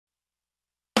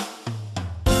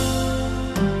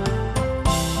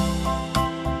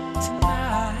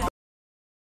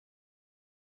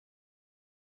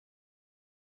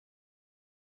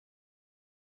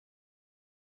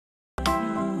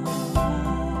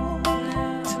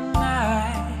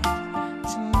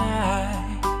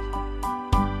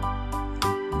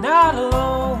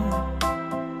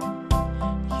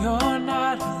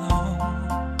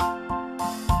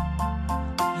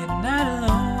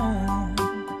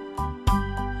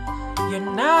You're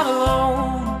not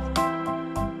alone.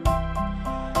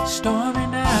 Stormy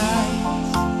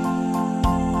nights,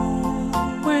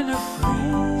 winter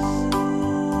freeze.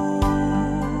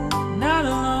 Not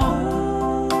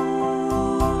alone.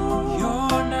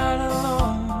 You're not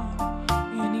alone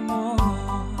anymore.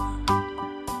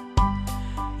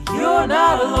 You're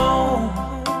not alone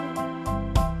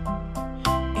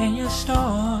in your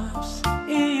storms,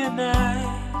 in your night.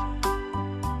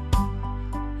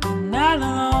 You're not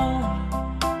alone.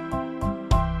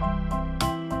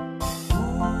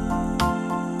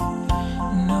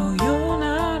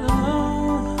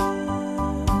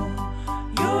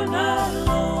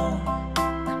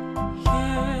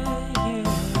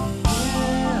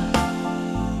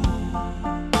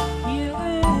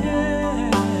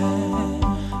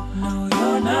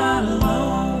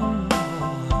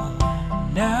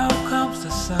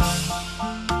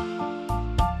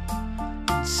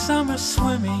 Summer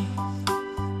swimming,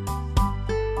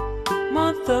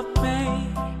 month of May.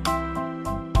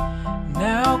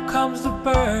 Now comes the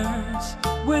birds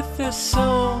with their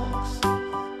songs.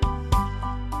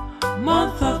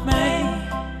 Month of May,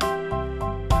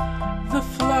 the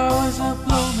flowers are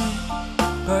blooming,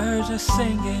 birds are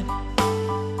singing.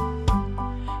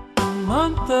 The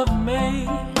month of May,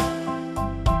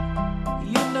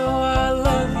 you know I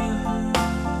love you.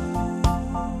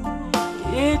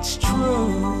 It's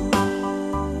true.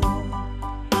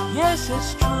 Yes,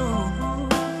 it's true.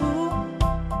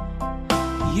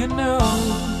 You know,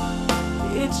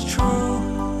 it's true.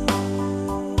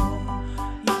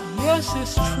 Yes,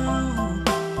 it's true.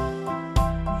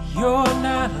 You're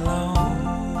not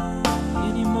alone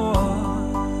anymore.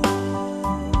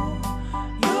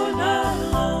 You're not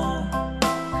alone.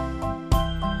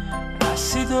 I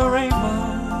see the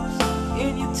rainbows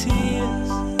in your tears.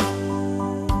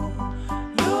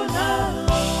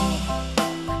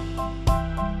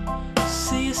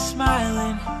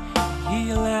 Smiling, hear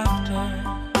your laughter.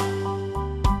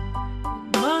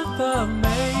 Month of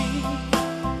May,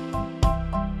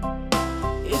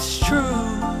 it's true.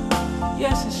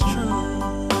 Yes, it's true.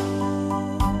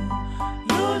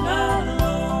 You're not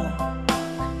alone.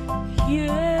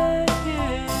 Yeah,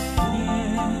 yeah,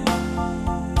 yeah.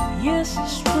 Yes,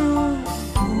 it's true.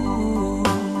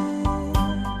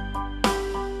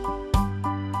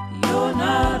 You're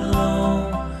not alone.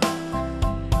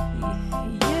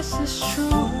 It's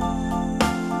true.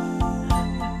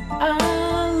 I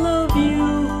love you,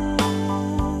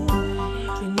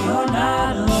 and you're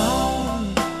not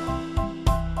alone.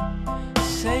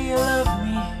 Say you love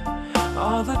me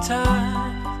all the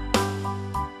time,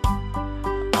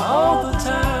 all the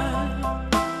time.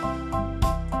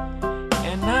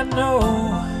 And I know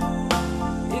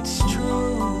it's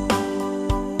true.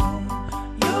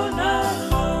 You're not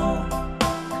alone.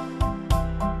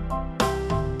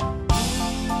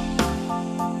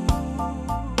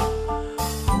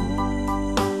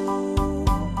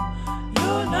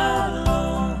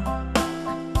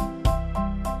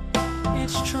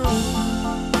 It's true.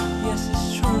 Yes, it's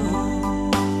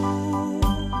true.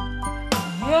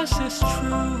 Yes, it's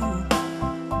true.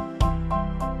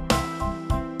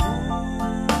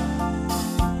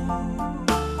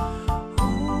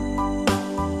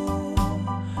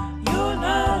 You're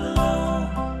not alone.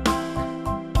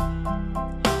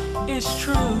 It's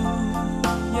true.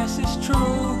 Yes, it's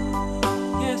true.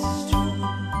 Yes, it's true.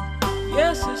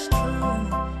 Yes, it's true.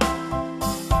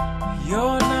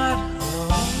 You're not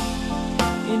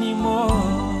anymore.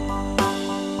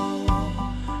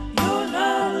 You're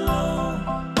not alone.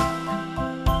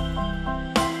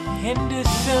 In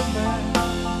December,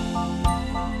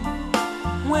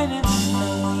 when it's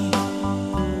snowing,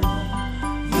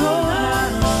 you're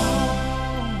not alone.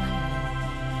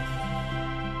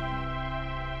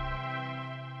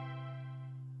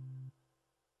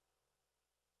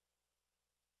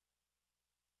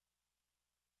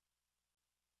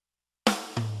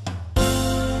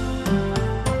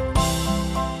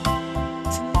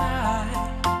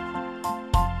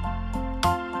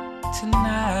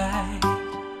 Tonight,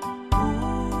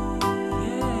 ooh,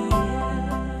 yeah,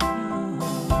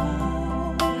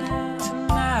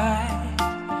 tonight,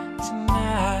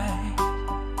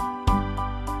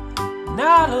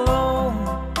 not alone.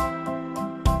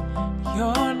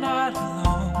 You're not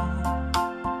alone.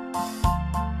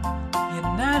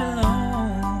 You're not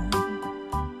alone.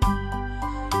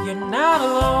 You're not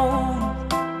alone.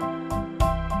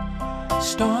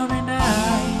 Stormy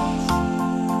nights,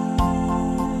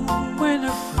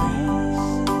 winter freeze.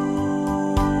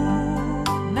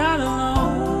 Not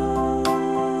alone.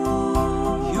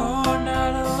 You're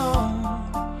not alone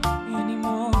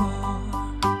anymore.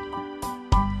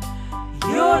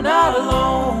 You're not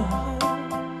alone.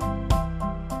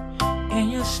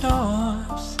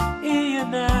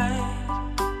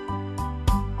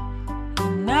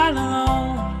 not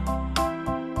alone.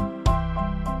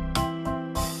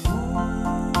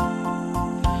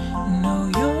 No,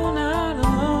 you're not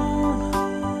alone.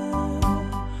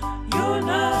 You're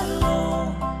not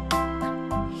alone.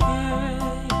 Yeah,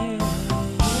 yeah,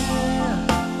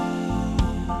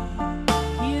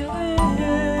 yeah.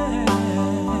 Yeah.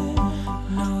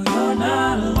 No, you're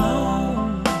not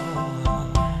alone.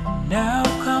 Now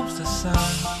comes the sun.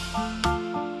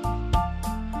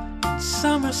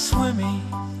 Summer swimming,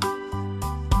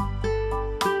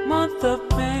 month of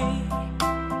May.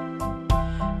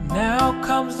 Now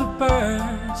comes the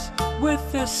birds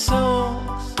with their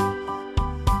songs.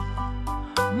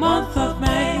 Month of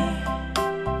May,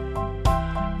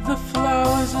 the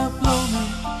flowers are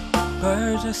blooming,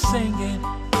 birds are singing.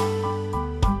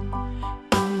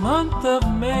 The month of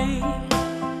May,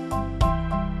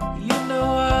 you know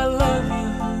I love you.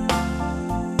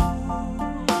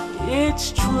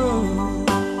 It's true.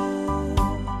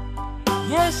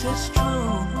 Yes, it's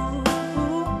true.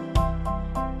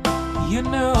 You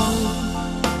know,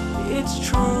 it's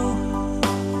true.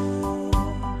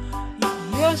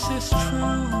 Yes, it's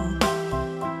true.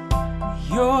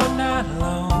 You're not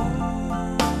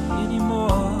alone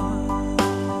anymore.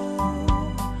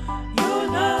 You're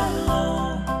not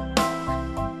alone.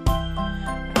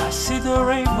 I see the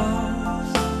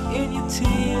rainbows in your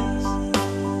tears.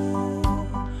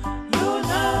 You're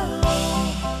not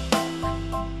alone.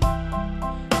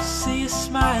 See you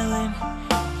smiling,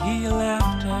 hear your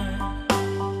laughter.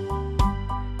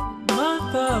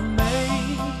 Month of May.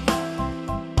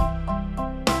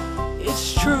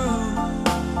 It's true.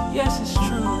 Yes, it's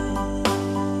true.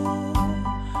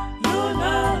 You're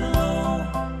not alone.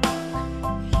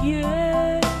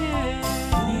 Yeah, yeah,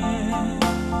 yeah.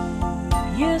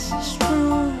 Yes, it's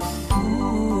true.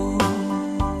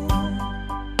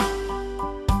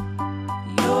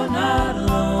 You're not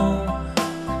alone.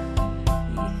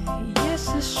 Yes,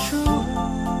 it's true.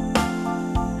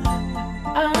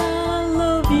 I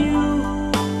love you,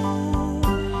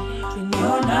 and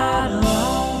you're not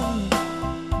alone.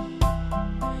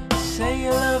 Say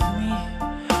you love me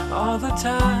all the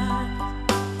time,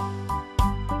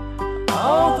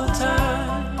 all the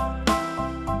time.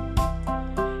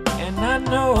 And I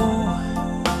know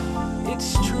it's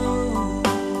true.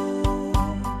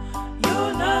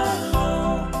 You're not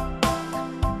alone.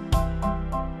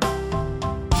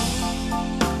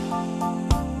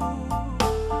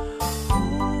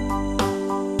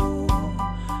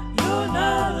 You're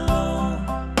not alone.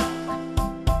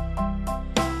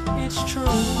 It's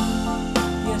true.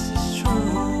 Yes, it's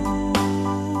true.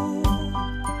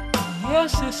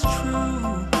 Yes, it's true.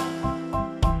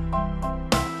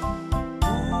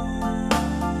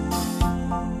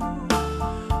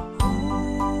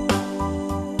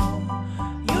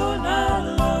 You're not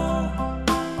alone.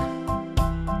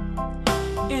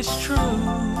 It's true.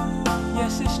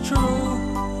 Yes, it's true.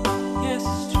 Yes,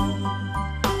 it's true.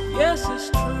 Yes, it's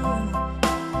true.